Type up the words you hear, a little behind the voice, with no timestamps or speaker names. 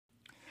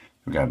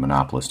We've got a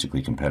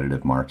monopolistically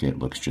competitive market,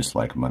 looks just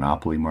like a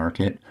monopoly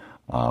market.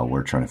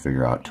 We're trying to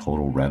figure out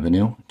total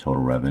revenue.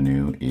 Total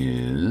revenue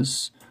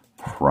is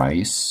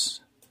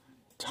price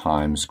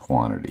times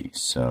quantity.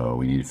 So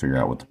we need to figure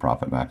out what the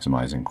profit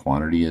maximizing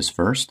quantity is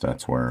first.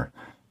 That's where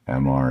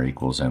MR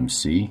equals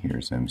MC.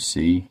 Here's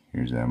MC,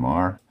 here's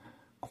MR.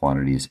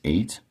 Quantity is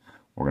 8.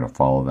 We're going to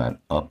follow that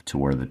up to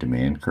where the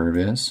demand curve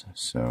is.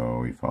 So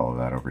we follow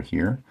that over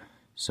here.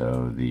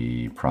 So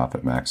the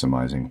profit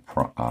maximizing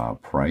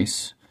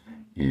price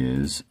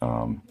is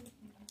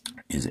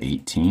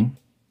 18.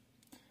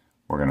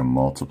 We're going to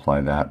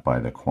multiply that by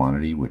the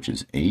quantity, which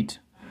is 8.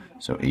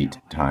 So 8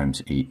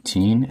 times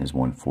 18 is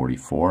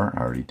 144.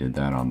 I already did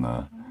that on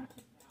the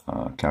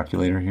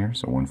calculator here.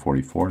 So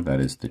 144, that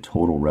is the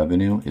total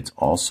revenue. It's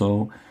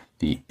also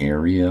the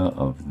area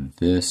of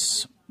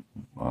this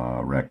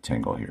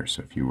rectangle here.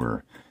 So if you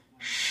were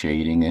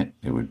shading it,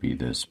 it would be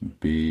this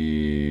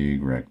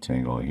big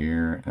rectangle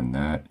here, and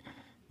that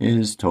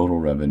is total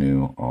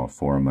revenue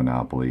for a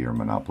monopoly or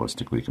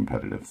monopolistically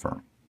competitive firm.